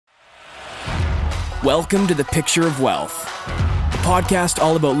Welcome to The Picture of Wealth, a podcast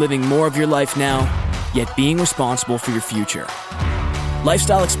all about living more of your life now, yet being responsible for your future.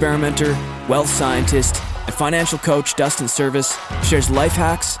 Lifestyle experimenter, wealth scientist, and financial coach Dustin shares life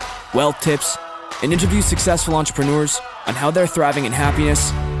hacks, wealth tips, and interviews successful entrepreneurs on how they're thriving in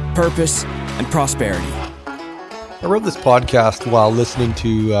happiness, purpose, and prosperity. I wrote this podcast while listening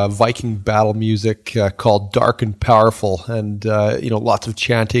to Viking battle music called Dark and Powerful, and lots of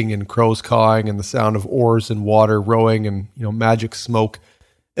chanting and crows cawing and the sound of oars and water rowing and magic smoke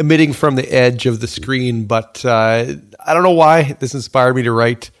emitting from the edge of the screen. But I don't know why this inspired me to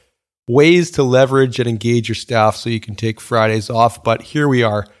write ways to leverage and engage your staff so you can take Fridays off. But here we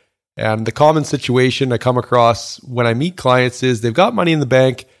are. And the common situation I come across when I meet clients is they've got money in the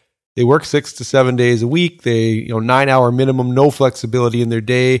bank. They work 6 to 7 days a week. They, 9-hour minimum, no flexibility in their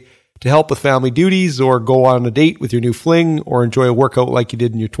day to help with family duties or go on a date with your new fling or enjoy a workout like you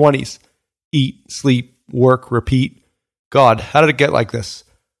did in your 20s. Eat, sleep, work, repeat. God, how did it get like this?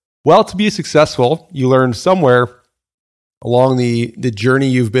 Well, to be successful, you learn somewhere along the journey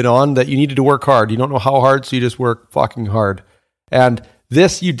you've been on that you needed to work hard. You don't know how hard, so you just work fucking hard. And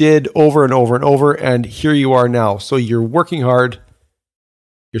this you did over and over and over, and here you are now. So you're working hard.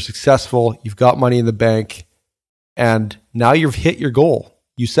 You're successful, you've got money in the bank, and now you've hit your goal.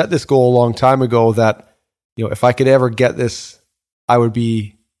 You set this goal a long time ago that, if I could ever get this, I would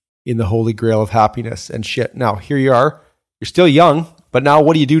be in the holy grail of happiness and shit. Now, here you are. You're still young, but now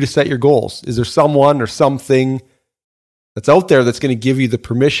what do you do to set your goals? Is there someone or something that's out there that's going to give you the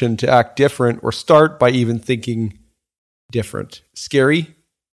permission to act different or start by even thinking different? Scary?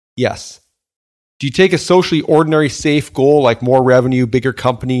 Yes. Do you take a socially ordinary, safe goal like more revenue, bigger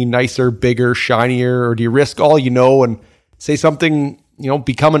company, nicer, bigger, shinier, or do you risk all you know and say something,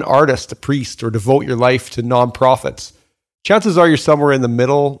 become an artist, a priest, or devote your life to nonprofits? Chances are you're somewhere in the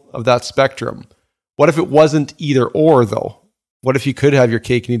middle of that spectrum. What if it wasn't either or, though? What if you could have your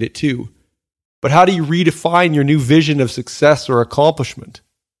cake and eat it too? But how do you redefine your new vision of success or accomplishment?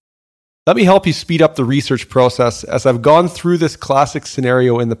 Let me help you speed up the research process as I've gone through this classic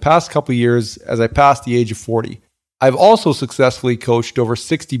scenario in the past couple of years as I passed the age of 40. I've also successfully coached over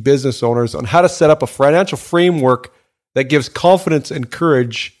 60 business owners on how to set up a financial framework that gives confidence and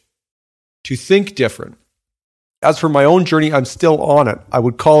courage to think different. As for my own journey, I'm still on it. I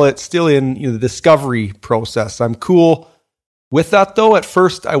would call it still in the discovery process. I'm cool with that though. At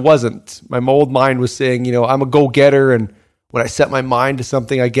first I wasn't. My old mind was saying, I'm a go-getter, and when I set my mind to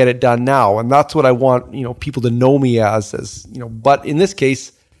something, I get it done now. And that's what I want, people to know me as, but in this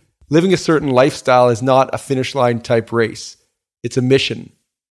case, living a certain lifestyle is not a finish line type race. It's a mission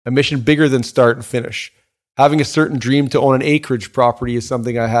bigger than start and finish. Having a certain dream to own an acreage property is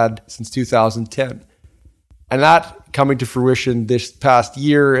something I had since 2010. And that coming to fruition this past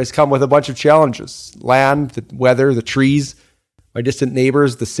year has come with a bunch of challenges. Land, the weather, the trees, my distant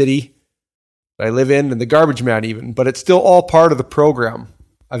neighbors, the city I live in, and the garbage man even, but it's still all part of the program.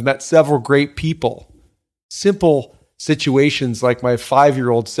 I've met several great people. Simple situations like my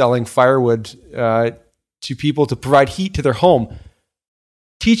 5-year-old selling firewood to people to provide heat to their home,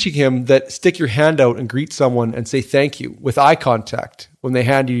 teaching him that stick your hand out and greet someone and say thank you with eye contact when they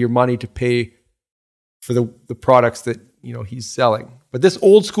hand you your money to pay for the products that he's selling. But this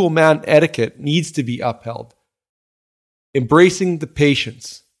old school man etiquette needs to be upheld. Embracing the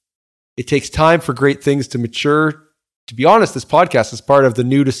patience. It takes time for great things to mature. To be honest, this podcast is part of the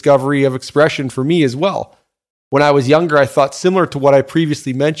new discovery of expression for me as well. When I was younger, I thought similar to what I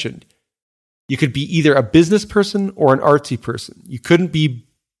previously mentioned. You could be either a business person or an artsy person. You couldn't be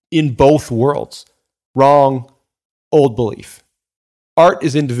in both worlds. Wrong, old belief. Art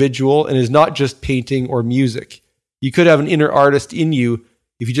is individual and is not just painting or music. You could have an inner artist in you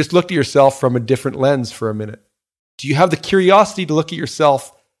if you just looked at yourself from a different lens for a minute. Do you have the curiosity to look at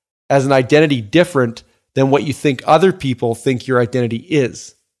yourself as an identity different than what you think other people think your identity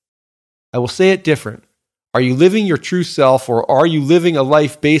is? I will say it different. Are you living your true self, or are you living a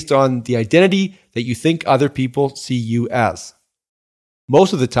life based on the identity that you think other people see you as?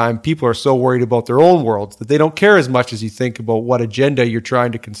 Most of the time, people are so worried about their own worlds that they don't care as much as you think about what agenda you're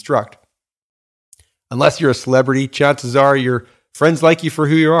trying to construct. Unless you're a celebrity, chances are your friends like you for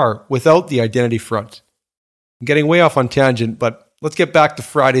who you are without the identity front. I'm getting way off on tangent, but let's get back to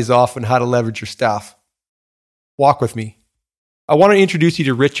Fridays off and how to leverage your staff. Walk with me. I want to introduce you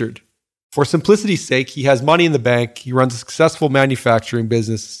to Richard. For simplicity's sake, he has money in the bank. He runs a successful manufacturing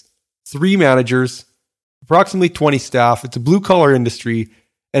business, 3 managers, approximately 20 staff. It's a blue-collar industry,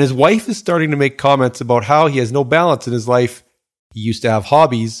 and his wife is starting to make comments about how he has no balance in his life. He used to have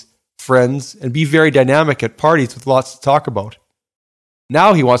hobbies, friends, and be very dynamic at parties with lots to talk about.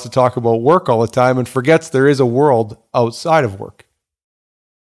 Now he wants to talk about work all the time and forgets there is a world outside of work.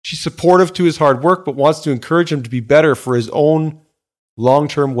 She's supportive to his hard work, but wants to encourage him to be better for his own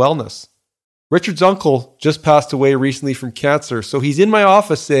long-term wellness. Richard's uncle just passed away recently from cancer, so he's in my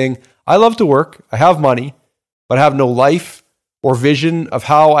office saying, I love to work, I have money, but I have no life or vision of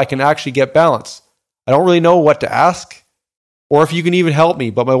how I can actually get balance. I don't really know what to ask or if you can even help me,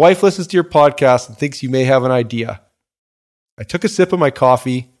 but my wife listens to your podcast and thinks you may have an idea. I took a sip of my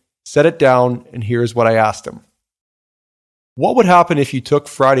coffee, set it down, and here's what I asked him. What would happen if you took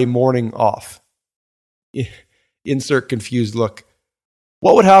Friday morning off? Insert confused look.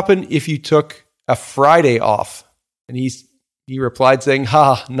 What would happen if you took a Friday off? And he replied saying,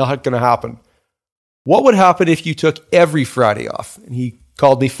 not going to happen. What would happen if you took every Friday off? And he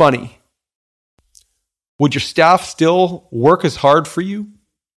called me funny. Would your staff still work as hard for you?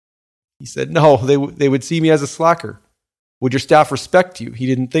 He said, no, they would see me as a slacker. Would your staff respect you? He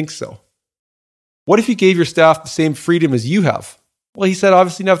didn't think so. What if you gave your staff the same freedom as you have? Well, he said,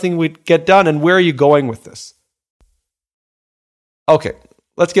 obviously nothing would get done. And where are you going with this? Okay,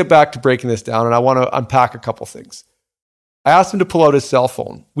 let's get back to breaking this down. And I want to unpack a couple things. I asked him to pull out his cell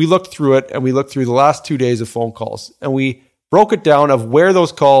phone. We looked through it and we looked through the last 2 days of phone calls. And we broke it down of where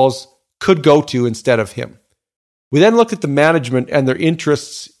those calls could go to instead of him. We then looked at the management and their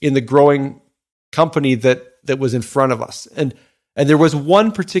interests in the growing company that was in front of us. And there was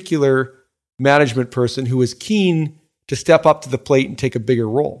one particular management person who was keen to step up to the plate and take a bigger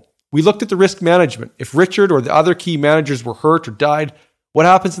role. We looked at the risk management. If Richard or the other key managers were hurt or died, what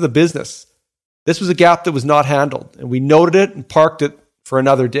happens to the business? This was a gap that was not handled, and we noted it and parked it for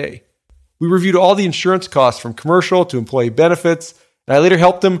another day. We reviewed all the insurance costs from commercial to employee benefits, and I later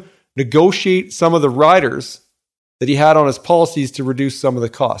helped him negotiate some of the riders that he had on his policies to reduce some of the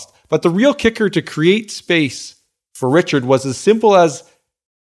cost. But the real kicker to create space for Richard was as simple as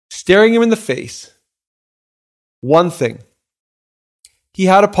staring him in the face. One thing. He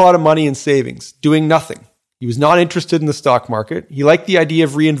had a pot of money in savings, doing nothing. He was not interested in the stock market. He liked the idea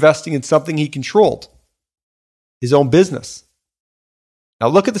of reinvesting in something he controlled, his own business. Now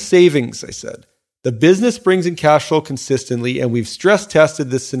look at the savings, I said. The business brings in cash flow consistently, and we've stress tested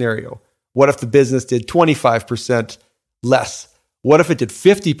this scenario. What if the business did 25% less? What if it did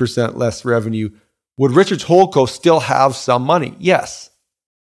 50% less revenue? Would Richard's holdco still have some money? Yes.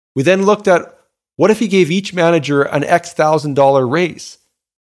 We then looked at what if he gave each manager an X $1,000 raise,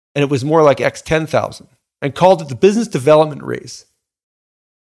 and it was more like X 10,000, and called it the business development raise.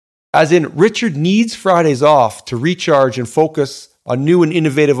 As in, Richard needs Fridays off to recharge and focus on new and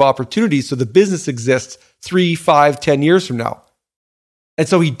innovative opportunities so the business exists 3, 5, 10 years from now. And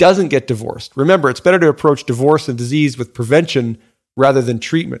so he doesn't get divorced. Remember, it's better to approach divorce and disease with prevention rather than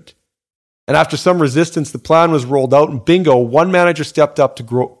treatment. And after some resistance, the plan was rolled out, and bingo, one manager stepped up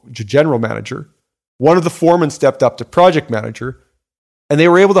to general manager. One of the foremen stepped up to project manager. And they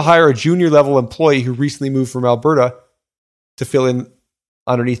were able to hire a junior level employee who recently moved from Alberta to fill in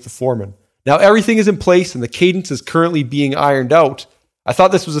underneath the foreman. Now everything is in place and the cadence is currently being ironed out. I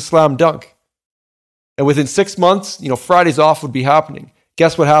thought this was a slam dunk. And within 6 months, Fridays off would be happening.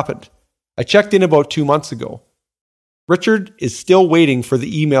 Guess what happened? I checked in about 2 months ago. Richard is still waiting for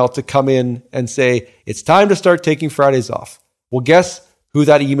the email to come in and say, it's time to start taking Fridays off. Well, guess who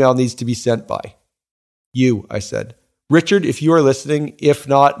that email needs to be sent by? You, I said. Richard, if you are listening, if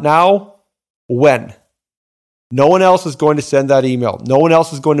not now, when? No one else is going to send that email. No one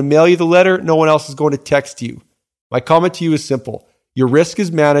else is going to mail you the letter. No one else is going to text you. My comment to you is simple. Your risk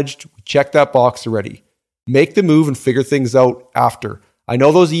is managed. We checked that box already. Make the move and figure things out after. I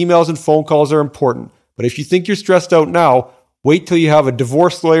know those emails and phone calls are important, but if you think you're stressed out now, wait till you have a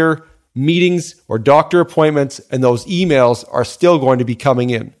divorce lawyer, meetings, or doctor appointments, and those emails are still going to be coming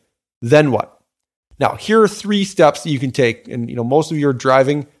in. Then what? Now, here are 3 steps that you can take. And most of you are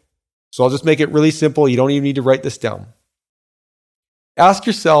driving, so I'll just make it really simple. You don't even need to write this down. Ask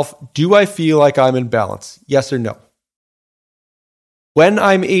yourself, do I feel like I'm in balance? Yes or no? When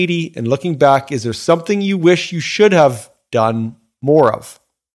I'm 80 and looking back, is there something you wish you should have done more of?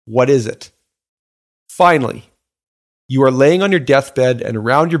 What is it? Finally, you are laying on your deathbed, and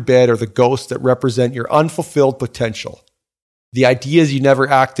around your bed are the ghosts that represent your unfulfilled potential. The ideas you never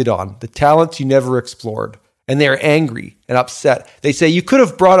acted on, the talents you never explored, and they are angry and upset. They say, you could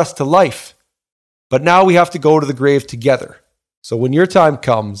have brought us to life, but now we have to go to the grave together. So when your time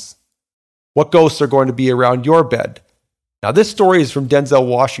comes, what ghosts are going to be around your bed? Now, this story is from Denzel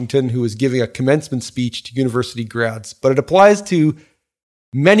Washington, who is giving a commencement speech to university grads, but it applies to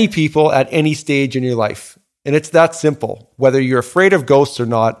many people at any stage in your life. And it's that simple. Whether you're afraid of ghosts or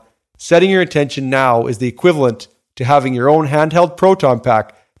not, setting your intention now is the equivalent to to having your own handheld proton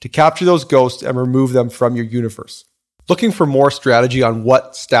pack to capture those ghosts and remove them from your universe. Looking for more strategy on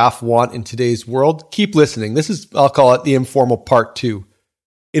what staff want in today's world? Keep listening. This is, I'll call it the informal part 2.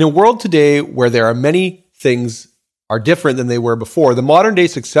 In a world today where there are many things are different than they were before, the modern day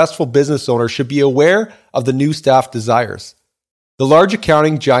successful business owner should be aware of the new staff desires. The large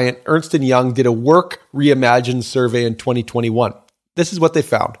accounting giant Ernst & Young did a Work Reimagined survey in 2021. This is what they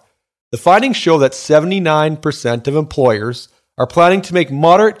found. The findings show that 79% of employers are planning to make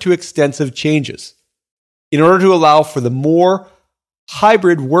moderate to extensive changes in order to allow for the more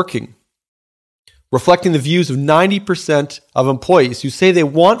hybrid working, reflecting the views of 90% of employees who say they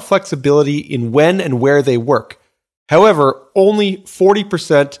want flexibility in when and where they work. However, only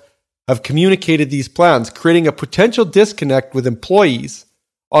 40% have communicated these plans, creating a potential disconnect with employees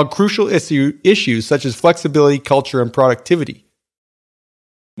on crucial issues such as flexibility, culture, and productivity.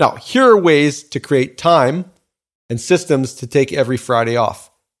 Now, here are ways to create time and systems to take every Friday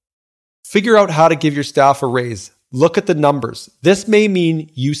off. Figure out how to give your staff a raise. Look at the numbers. This may mean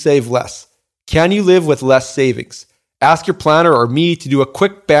you save less. Can you live with less savings? Ask your planner or me to do a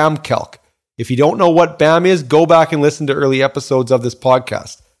quick BAM calc. If you don't know what BAM is, go back and listen to early episodes of this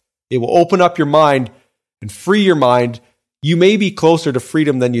podcast. It will open up your mind and free your mind. You may be closer to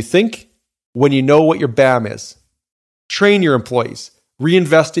freedom than you think when you know what your BAM is. Train your employees.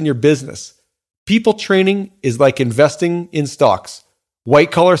 Reinvest in your business. People training is like investing in stocks.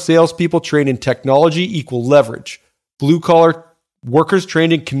 White-collar salespeople trained in technology equal leverage. Blue-collar workers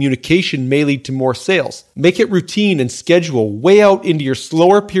trained in communication may lead to more sales. Make it routine and schedule way out into your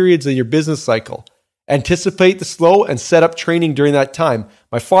slower periods in your business cycle. Anticipate the slow and set up training during that time.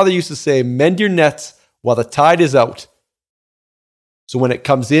 My father used to say, mend your nets while the tide is out. So when it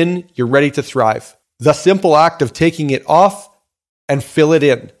comes in, you're ready to thrive. The simple act of taking it off and fill it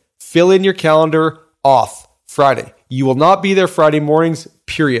in. Fill in your calendar off Friday. You will not be there Friday mornings,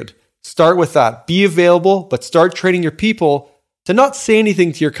 period. Start with that. Be available, but start training your people to not say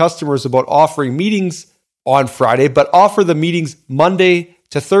anything to your customers about offering meetings on Friday, but offer the meetings Monday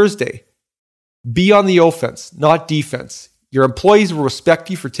to Thursday. Be on the offense, not defense. Your employees will respect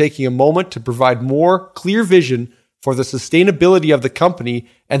you for taking a moment to provide more clear vision for the sustainability of the company,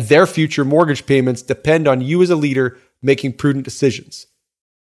 and their future mortgage payments depend on you as a leader making prudent decisions.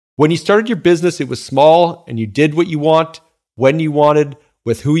 When you started your business, it was small and you did what you want, when you wanted,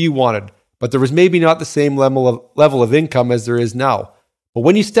 with who you wanted, but there was maybe not the same level of income as there is now. But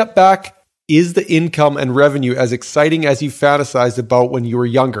when you step back, is the income and revenue as exciting as you fantasized about when you were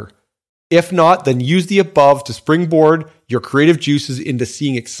younger? If not, then use the above to springboard your creative juices into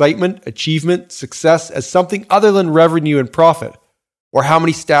seeing excitement, achievement, success as something other than revenue and profit, or how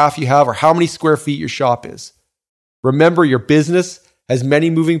many staff you have, or how many square feet your shop is. Remember, your business has many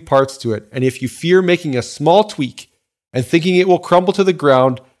moving parts to it, and if you fear making a small tweak and thinking it will crumble to the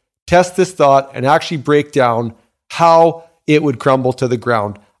ground, test this thought and actually break down how it would crumble to the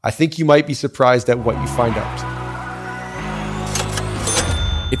ground. I think you might be surprised at what you find out.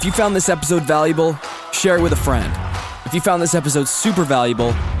 If you found this episode valuable, share it with a friend. If you found this episode super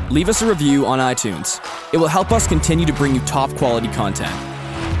valuable, leave us a review on iTunes. It will help us continue to bring you top quality content.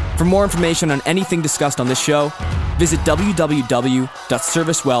 For more information on anything discussed on this show, visit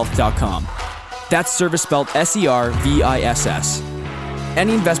www.servicewealth.com. That's service spelled SERVISS.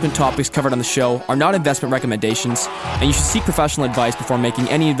 Any investment topics covered on the show are not investment recommendations, and you should seek professional advice before making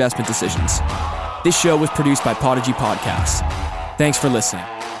any investment decisions. This show was produced by Podigy Podcasts. Thanks for listening.